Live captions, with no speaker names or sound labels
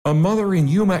A mother in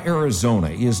Yuma, Arizona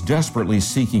is desperately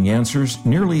seeking answers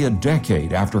nearly a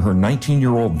decade after her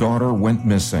 19-year-old daughter went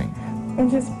missing.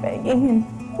 I'm just begging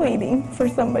and pleading for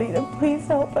somebody to please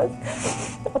help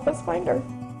us find her.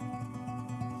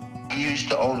 He used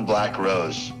to own Black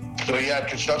Rose, so he had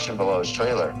construction below his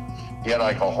trailer. He had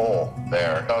like a hole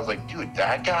there. I was like, dude,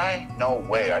 that guy? No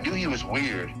way. I knew he was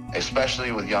weird,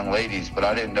 especially with young ladies, but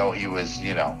I didn't know he was,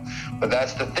 But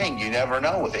that's the thing, you never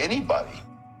know with anybody.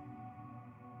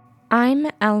 I'm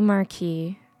Elle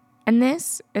Marquis, and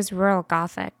this is Rural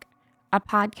Gothic, a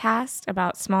podcast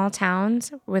about small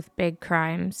towns with big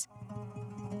crimes.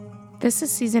 This is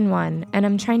season 1, and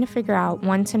I'm trying to figure out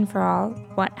once and for all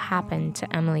what happened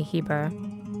to Emily Heber.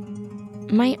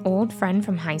 My old friend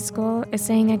from high school is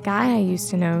saying a guy I used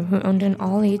to know who owned an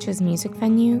all-ages music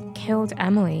venue killed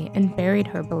Emily and buried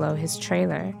her below his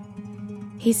trailer.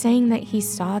 He's saying that he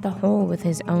saw the hole with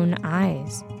his own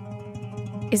eyes.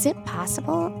 Is it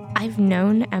possible I've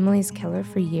known Emily's killer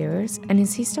for years, and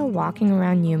is he still walking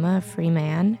around Yuma a free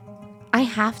man? I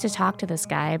have to talk to this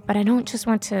guy, but I don't just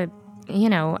want to,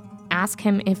 ask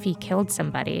him if he killed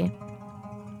somebody.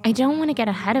 I don't want to get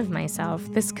ahead of myself.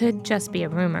 This could just be a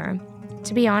rumor.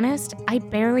 To be honest, I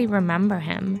barely remember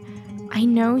him. I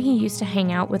know he used to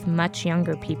hang out with much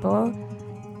younger people.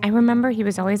 I remember he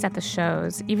was always at the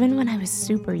shows, even when I was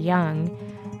super young.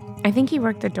 I think he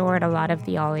worked the door at a lot of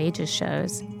the all-ages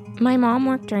shows. My mom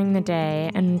worked during the day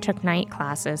and took night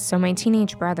classes, so my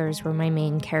teenage brothers were my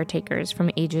main caretakers from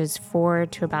ages 4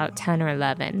 to about 10 or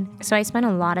 11. So I spent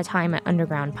a lot of time at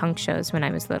underground punk shows when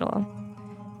I was little.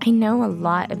 I know a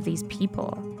lot of these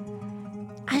people.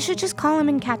 I should just call him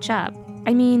and catch up.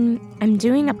 I mean, I'm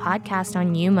doing a podcast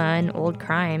on Yuma and old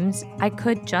crimes. I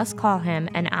could just call him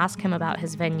and ask him about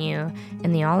his venue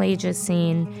and the all-ages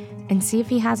scene and see if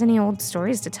he has any old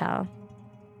stories to tell.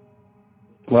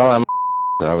 Well,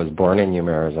 I was born in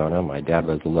Yuma, Arizona. My dad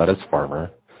was a lettuce farmer.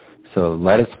 So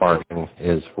lettuce farming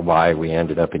is why we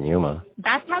ended up in Yuma.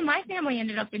 That's how my family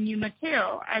ended up in Yuma, too.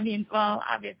 I mean, well,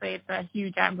 obviously it's a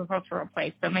huge agricultural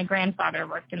place, but my grandfather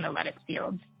worked in the lettuce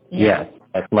fields. Yeah.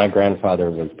 Yes, my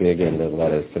grandfather was big into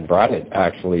lettuce and brought it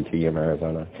actually to Yuma,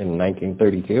 Arizona in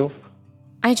 1932.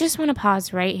 I just want to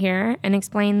pause right here and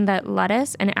explain that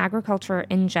lettuce and agriculture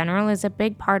in general is a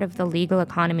big part of the legal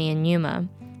economy in Yuma.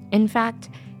 In fact,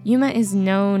 Yuma is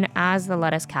known as the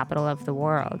lettuce capital of the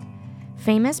world.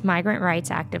 Famous migrant rights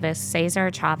activist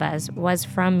Cesar Chavez was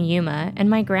from Yuma, and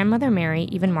my grandmother Mary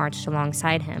even marched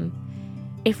alongside him.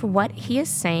 If what he is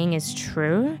saying is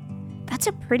true, that's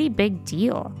a pretty big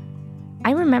deal.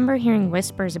 I remember hearing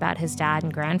whispers about his dad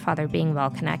and grandfather being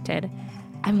well connected.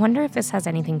 I wonder if this has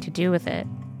anything to do with it.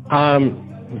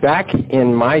 Back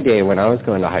in my day when I was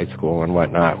going to high school and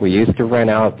whatnot, we used to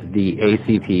rent out the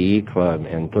ACPE club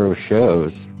and throw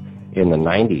shows in the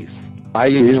 90s. I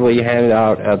usually handed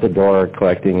out at the door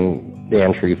collecting the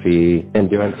entry fee and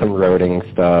doing some roading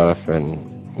stuff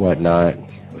and whatnot.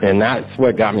 And that's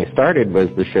what got me started was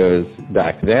the shows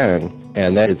back then.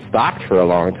 And then it stopped for a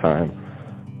long time.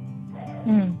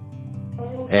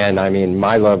 And I mean,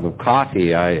 my love of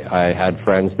coffee, I had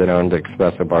friends that owned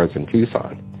espresso bars in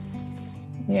Tucson.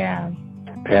 Yeah.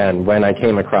 And when I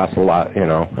came across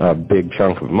a big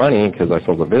chunk of money because I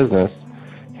sold a business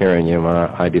here in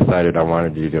Yuma, I decided I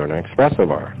wanted to do an espresso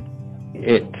bar.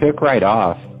 It took right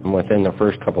off within the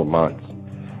first couple of months.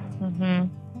 Mm-hmm.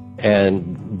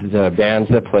 And the bands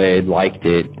that played liked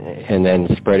it and then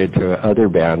spread it to other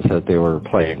bands that they were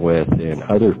playing with in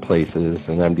other places.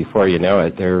 And then before you know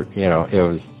it, it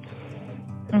was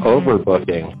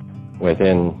overbooking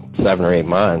within 7 or 8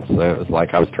 months. So it was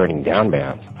like I was turning down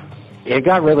bands. It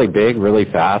got really big really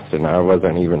fast, and I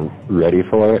wasn't even ready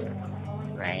for it.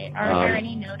 Right. Are there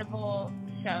any notable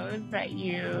shows that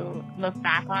you look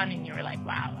back on and you were like,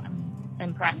 wow, I'm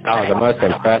impressed? Oh, the most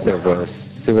impressive was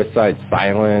Suicide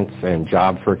Silence and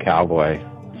Job for Cowboy.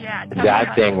 Yeah.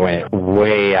 That thing went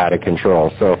way out of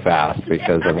control so fast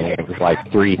because, I mean, it was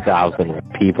like 3,000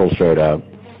 people showed up.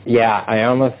 Yeah, I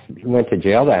almost went to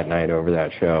jail that night over that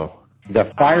show.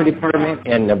 The fire department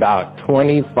and about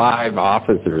 25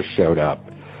 officers showed up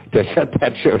to shut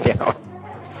that show down.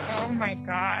 Oh, my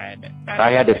God.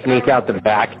 I had to sneak out the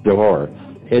back door.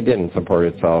 It didn't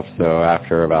support itself, so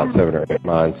after about 7 or 8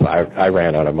 months, I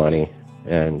ran out of money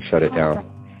and shut it down.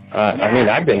 I mean,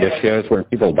 I've been to shows where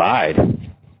people died.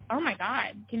 Oh, my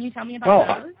God. Can you tell me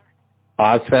about those?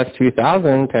 Ozfest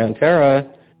 2000, Pantera,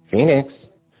 Phoenix.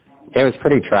 It was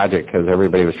pretty tragic because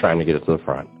everybody was trying to get it to the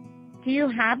front. Do you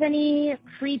have any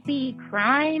creepy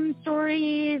crime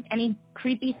stories? Any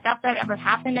creepy stuff that ever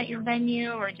happened at your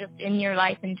venue or just in your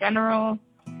life in general?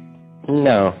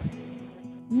 No.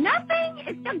 Nothing?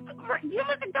 It's just, you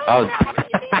live in Delaware. What do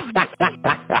you mean?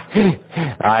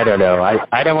 I don't know.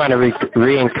 I don't want to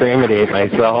re-incriminate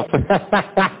myself.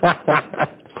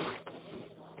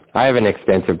 I have an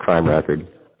extensive crime record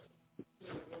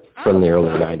from the early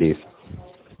 90s.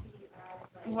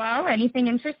 Well, anything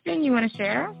interesting you want to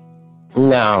share?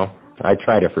 No, I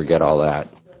try to forget all that.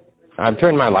 I've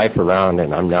turned my life around,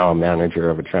 and I'm now a manager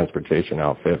of a transportation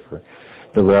outfit for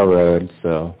the railroad,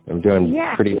 so I'm doing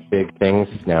pretty big things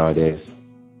nowadays.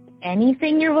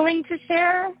 Anything you're willing to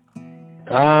share?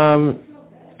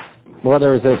 Well,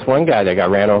 there was this one guy that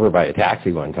got ran over by a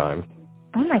taxi one time.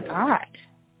 Oh, my God.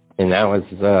 And that was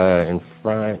in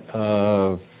front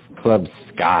of Club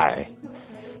Sky.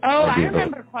 Oh, I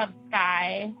remember Club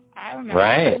Sky. I remember.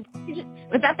 Right.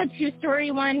 Was that the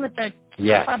two-story one with the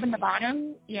club in the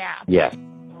bottom? Yeah. Yes.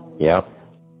 Yep.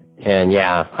 And,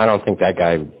 I don't think that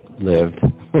guy lived.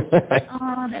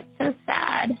 Oh, that's so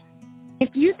sad. If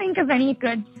you think of any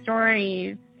good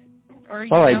stories...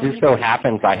 Well, it just so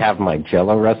happens I have my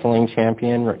Jello wrestling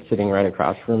champion sitting right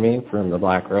across from me from the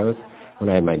Black Rose when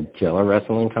I had my Jello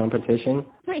wrestling competition.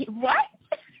 Wait, what?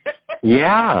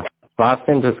 Yeah.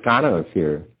 Boston Toscano's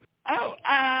here. Oh,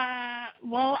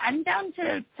 well, I'm down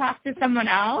to talk to someone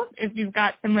else if you've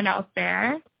got someone else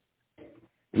there.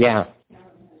 Yeah.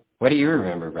 What do you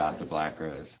remember about the Black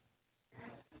Rose?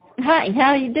 Hi,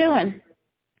 how are you doing?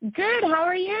 Good, how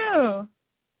are you?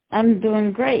 I'm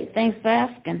doing great. Thanks for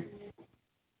asking.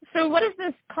 So what is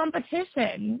this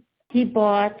competition? He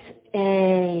bought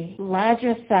a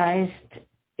larger-sized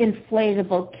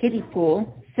inflatable kiddie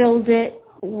pool, filled it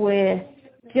with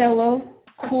Jello,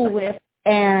 Cool Whip,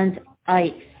 and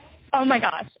ice. Oh, my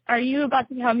gosh. Are you about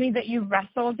to tell me that you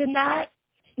wrestled in that?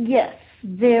 Yes.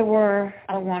 There were,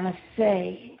 I want to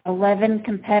say, 11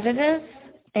 competitors.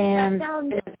 And that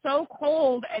sounds so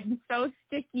cold and so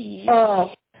sticky.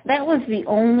 Oh, that was the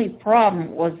only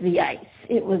problem, was the ice.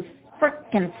 It was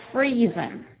frickin'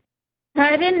 freezing.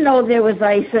 I didn't know there was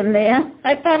ice in there.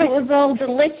 I thought it was all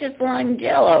delicious lime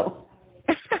Jello.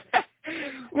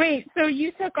 Wait, so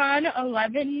you took on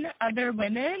 11 other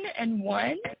women and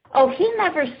won? Oh, he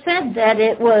never said that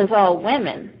it was all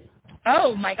women.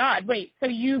 Oh, my God. Wait, so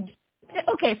you...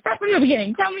 Okay, start from the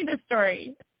beginning. Tell me the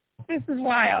story. This is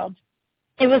wild.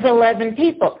 It was 11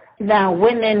 people. Now,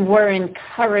 women were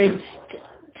encouraged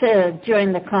to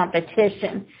join the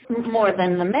competition more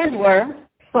than the men were,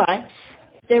 but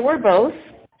they were both.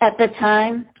 At the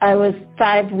time, I was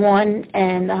 5'1"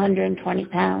 and 120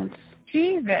 pounds.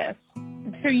 Jesus.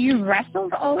 So you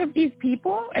wrestled all of these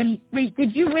people? And wait,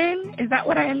 did you win? Is that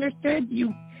what I understood?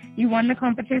 You won the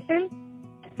competition?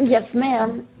 Yes,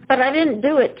 ma'am. But I didn't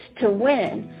do it to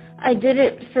win. I did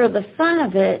it for the fun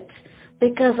of it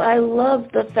because I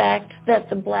loved the fact that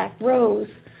the Black Rose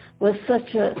was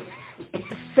such a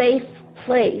safe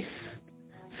place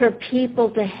for people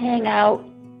to hang out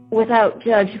without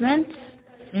judgment,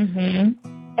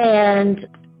 and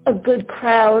a good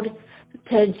crowd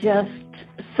to just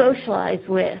socialize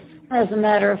with. As a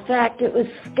matter of fact, it was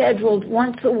scheduled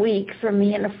once a week for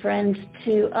me and a friend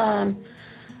to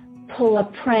pull a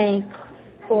prank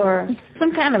or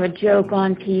some kind of a joke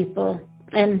on people,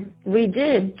 and we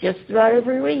did just about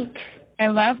every week. I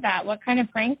love that. What kind of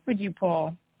pranks would you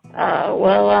pull?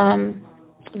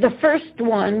 The first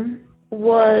one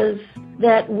was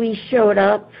that we showed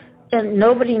up, and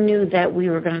nobody knew that we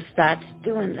were going to start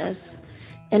doing this,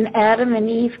 in Adam and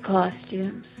Eve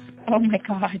costumes. Oh, my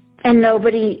God. And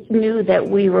nobody knew that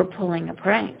we were pulling a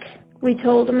prank. We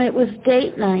told them it was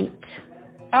date night.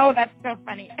 Oh, that's so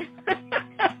funny.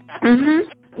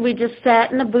 We just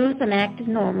sat in the booth and acted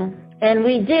normal. And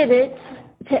we did it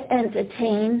to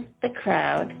entertain the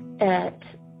crowd at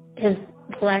his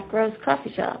Black Rose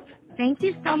coffee shop. Thank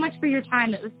you so much for your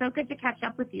time. It was so good to catch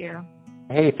up with you.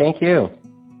 Hey, thank you.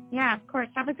 Yeah, of course.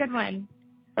 Have a good one.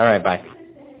 All right, bye.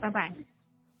 Bye-bye.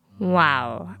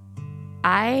 Wow.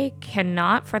 I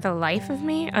cannot for the life of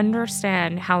me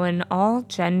understand how an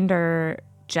all-gender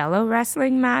Jello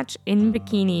wrestling match in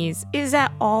bikinis is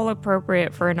at all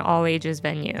appropriate for an all-ages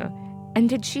venue. And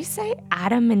did she say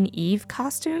Adam and Eve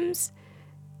costumes?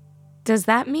 Does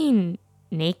that mean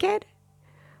naked?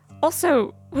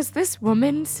 Also, was this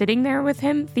woman sitting there with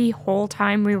him the whole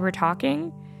time we were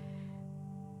talking?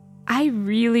 I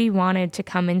really wanted to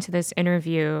come into this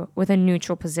interview with a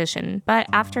neutral position, but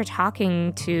after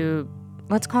talking to,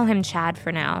 let's call him Chad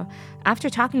for now, after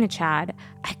talking to Chad,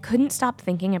 I couldn't stop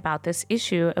thinking about this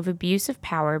issue of abuse of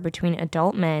power between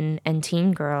adult men and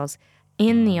teen girls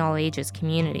in the all-ages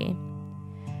community.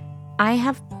 I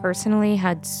have personally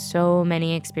had so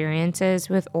many experiences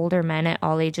with older men at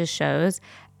all-ages shows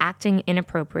acting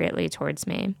inappropriately towards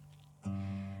me.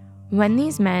 When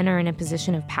these men are in a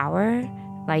position of power,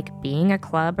 like being a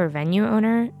club or venue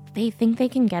owner, they think they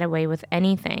can get away with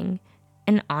anything.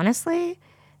 And honestly,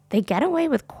 they get away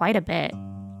with quite a bit.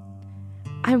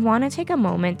 I want to take a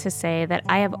moment to say that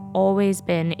I have always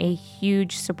been a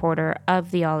huge supporter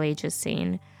of the all ages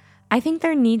scene. I think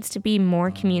there needs to be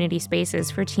more community spaces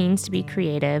for teens to be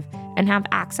creative and have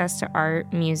access to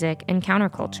art, music, and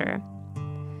counterculture.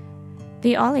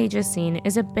 The all ages scene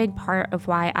is a big part of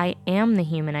why I am the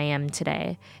human I am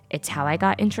today. It's how I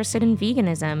got interested in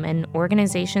veganism and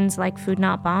organizations like Food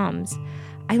Not Bombs.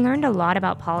 I learned a lot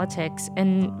about politics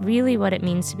and really what it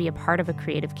means to be a part of a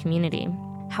creative community.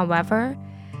 However,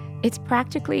 it's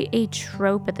practically a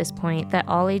trope at this point that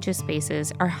all ages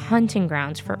spaces are hunting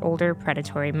grounds for older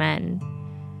predatory men.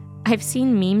 I've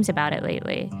seen memes about it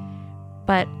lately,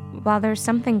 but while there's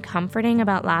something comforting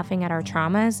about laughing at our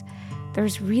traumas,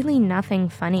 there's really nothing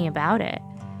funny about it.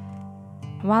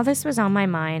 While this was on my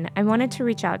mind, I wanted to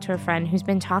reach out to a friend who's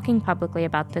been talking publicly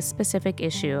about this specific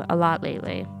issue a lot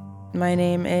lately. My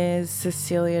name is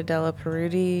Cecilia Della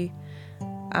Peruti.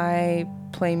 I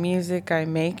play music, I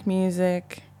make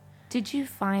music. Did you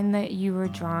find that you were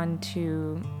drawn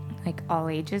to like all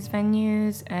ages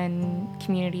venues and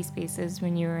community spaces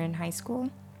when you were in high school?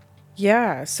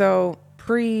 Yeah, so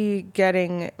pre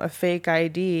getting a fake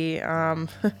ID,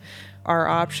 our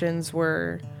options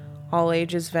were all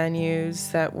ages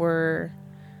venues that were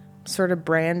sort of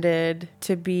branded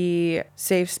to be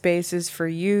safe spaces for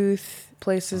youth,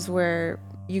 places where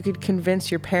you could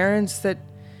convince your parents that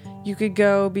you could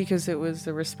go because it was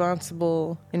the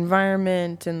responsible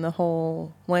environment, and the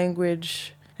whole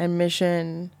language and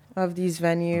mission of these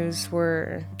venues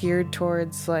were geared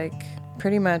towards like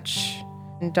pretty much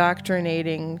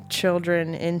indoctrinating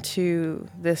children into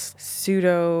this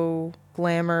pseudo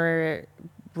glamour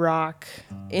rock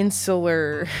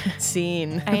insular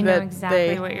scene. I know that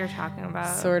exactly what you're talking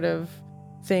about. Sort of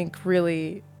think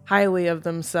really highly of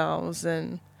themselves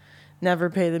and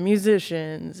never pay the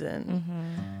musicians and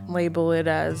label it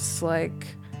as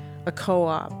like a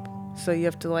co-op. So you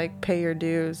have to like pay your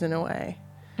dues in a way.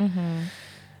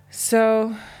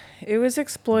 So it was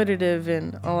exploitative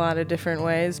in a lot of different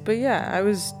ways. But yeah, I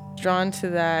was drawn to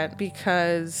that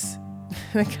because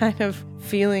the kind of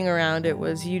feeling around it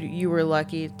was you were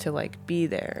lucky to like be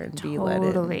there and be let in.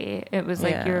 Totally. It was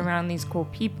like you're around these cool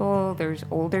people. There's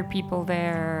older people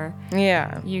there.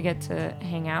 Yeah. You get to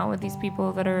hang out with these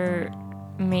people that are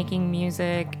making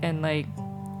music and like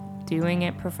doing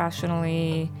it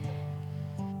professionally.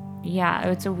 Yeah,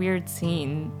 it's a weird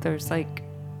scene. There's like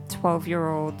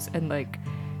 12-year-olds and like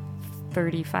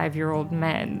 35-year-old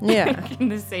men in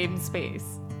the same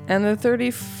space. And the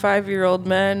 35-year-old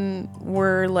men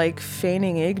were like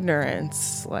feigning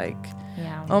ignorance, like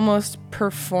almost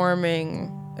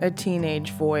performing a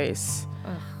teenage voice.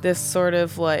 This sort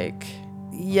of like,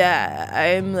 yeah,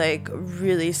 I'm like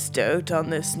really stoked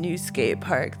on this new skate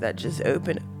park that just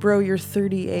opened. Bro, you're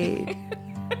 38.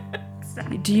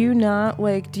 Exactly. Do you know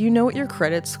what your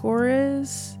credit score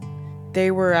is?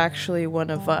 They were actually one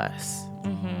of us.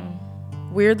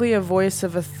 Weirdly a voice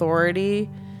of authority,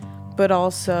 but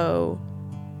also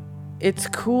it's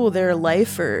cool, they're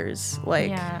lifers.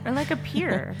 Like, yeah, or like a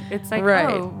peer. It's like, right.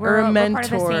 Oh, we're a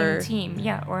mentor. We're part of the same team.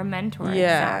 Yeah, or a mentor.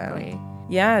 Yeah. Exactly.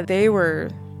 Yeah, they were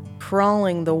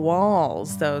crawling the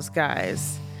walls, those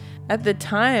guys. At the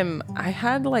time, I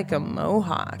had like a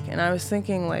mohawk, and I was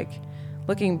thinking, like,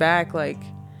 looking back, like,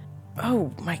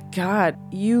 oh my God,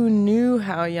 you knew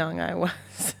how young I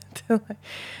was.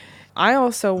 I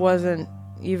also wasn't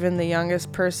even the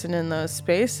youngest person in those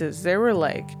spaces. There were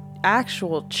like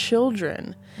actual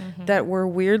children that were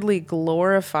weirdly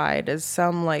glorified as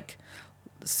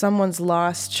someone's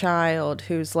lost child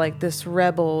who's like this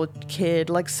rebel kid,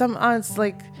 like it's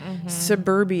like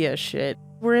suburbia shit.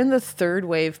 We're in the third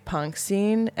wave punk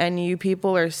scene and you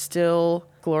people are still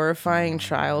glorifying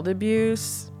child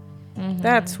abuse.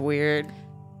 That's weird.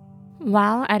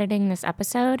 While editing this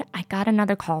episode, I got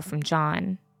another call from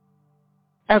John.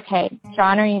 Okay,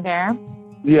 John, are you there?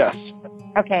 Yes.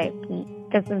 Okay,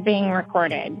 this is being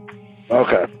recorded.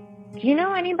 Okay. Do you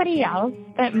know anybody else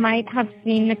that might have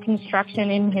seen the construction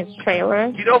in his trailer?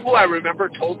 You know who I remember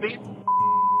told me?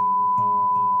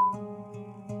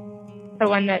 The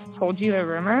one that told you the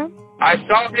rumor? I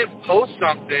saw him post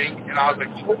something, and I was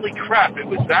like, holy crap, it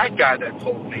was that guy that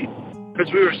told me.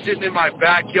 Because we were sitting in my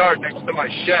backyard next to my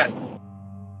shed.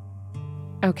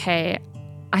 Okay,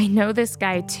 I know this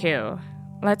guy too.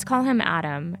 Let's call him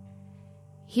Adam.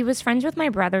 He was friends with my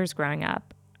brothers growing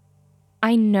up.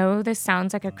 I know this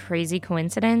sounds like a crazy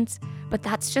coincidence, but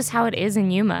that's just how it is in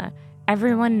Yuma.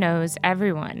 Everyone knows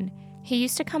everyone. He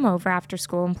used to come over after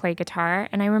school and play guitar,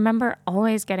 and I remember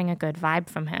always getting a good vibe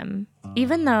from him.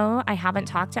 Even though I haven't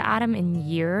talked to Adam in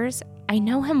years, I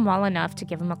know him well enough to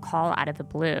give him a call out of the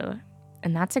blue.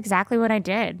 And that's exactly what I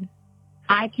did.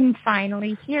 I can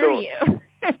finally hear you.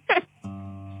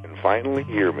 And finally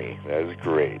hear me. That is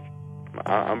great.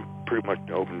 I'm pretty much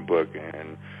an open book,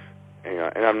 and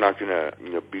I'm not going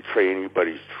to betray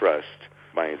anybody's trust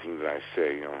by anything that I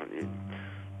say.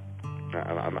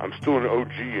 I'm still an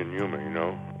OG in human,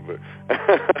 but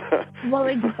Well,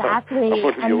 exactly. I'm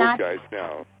one of the old guys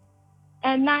now.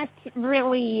 And that's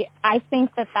really, I think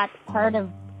that's part of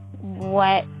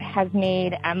what has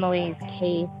made Emily's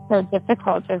case so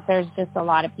difficult, is there's just a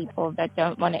lot of people that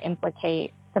don't want to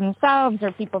implicate themselves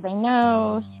or people they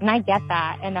know. And I get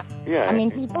that. And yeah, I mean,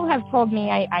 people have told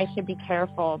me I should be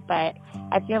careful, but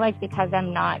I feel like because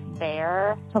I'm not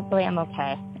there, hopefully I'm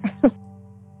okay.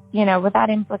 Without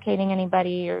implicating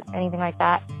anybody or anything like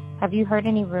that. Have you heard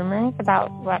any rumors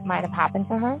about what might have happened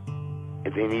to her?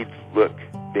 They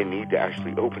need to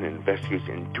actually open an investigation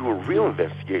and do a real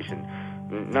investigation.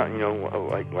 Not,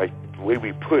 like the way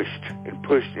we pushed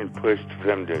for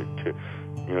them to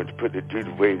put the dude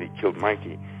away that killed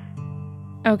Mikey.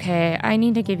 Okay, I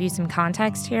need to give you some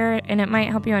context here, and it might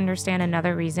help you understand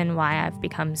another reason why I've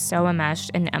become so enmeshed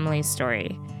in Emily's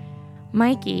story.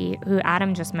 Mikey, who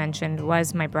Adam just mentioned,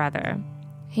 was my brother.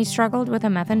 He struggled with a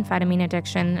methamphetamine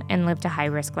addiction and lived a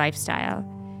high-risk lifestyle.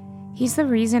 He's the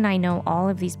reason I know all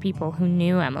of these people who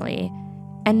knew Emily,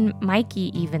 and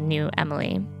Mikey even knew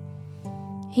Emily.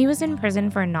 He was in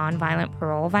prison for a nonviolent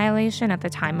parole violation at the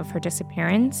time of her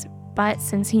disappearance, but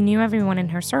since he knew everyone in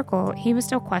her circle, he was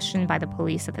still questioned by the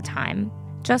police at the time,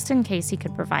 just in case he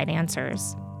could provide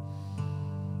answers.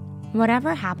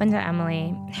 Whatever happened to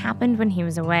Emily happened when he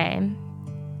was away.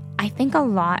 I think a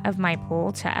lot of my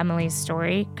pull to Emily's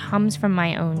story comes from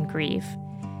my own grief,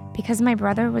 because my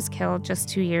brother was killed just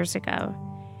 2 years ago.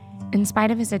 In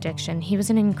spite of his addiction, he was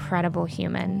an incredible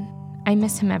human. I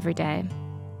miss him every day.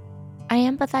 I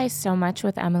empathize so much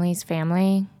with Emily's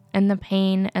family and the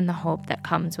pain and the hope that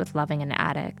comes with loving an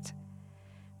addict.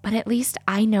 But at least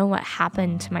I know what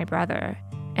happened to my brother,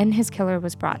 and his killer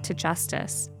was brought to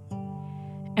justice.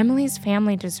 Emily's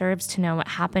family deserves to know what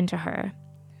happened to her.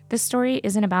 This story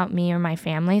isn't about me or my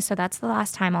family, so that's the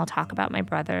last time I'll talk about my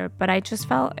brother, but I just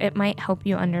felt it might help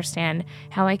you understand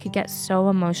how I could get so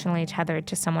emotionally tethered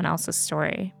to someone else's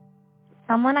story.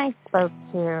 Someone I spoke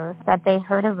to said they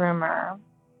heard a rumor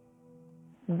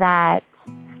that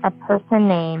a person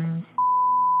named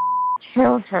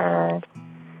killed her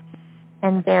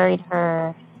and buried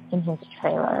her in his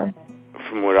trailer.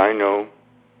 From what I know,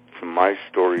 from my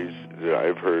stories that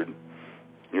I've heard,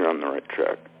 you're on the right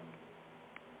track.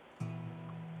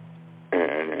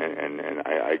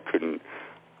 And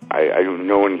I don't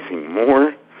know anything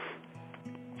more.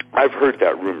 I've heard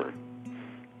that rumor.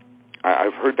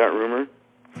 I've heard that rumor,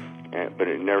 but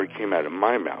it never came out of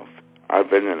my mouth. I've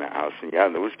been in the house, and yeah,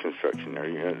 there was construction there.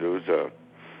 Yeah, there was a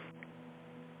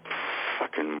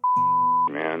fucking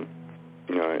man.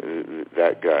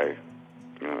 That guy.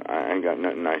 I ain't got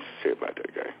nothing nice to say about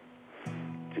that guy.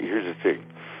 See, here's the thing.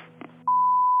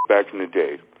 Back in the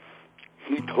day,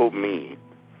 he told me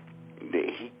that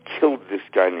he killed this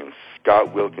guy named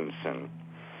Scott Wilkinson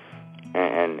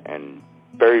and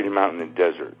buried him out in the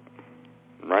desert,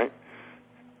 right?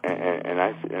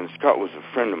 And Scott was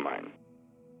a friend of mine.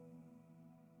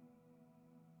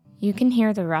 You can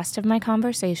hear the rest of my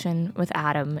conversation with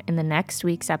Adam in the next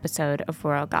week's episode of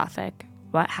Royal Gothic,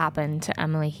 What Happened to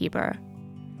Emily Heber.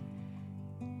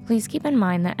 Please keep in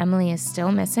mind that Emily is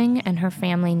still missing and her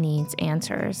family needs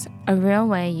answers. A real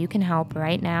way you can help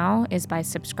right now is by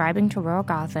subscribing to Royal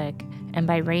Gothic and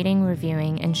by rating,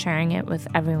 reviewing, and sharing it with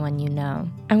everyone you know.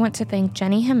 I want to thank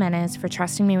Jenny Jimenez for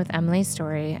trusting me with Emily's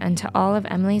story and to all of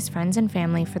Emily's friends and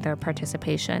family for their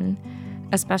participation.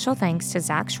 A special thanks to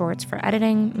Zach Schwartz for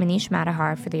editing, Manish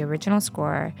Madahar for the original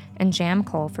score, and Jam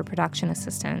Cole for production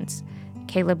assistance.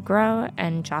 Caleb Groh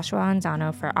and Joshua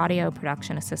Anzano for audio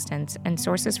production assistance, and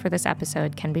sources for this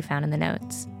episode can be found in the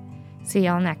notes. See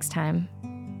y'all next time.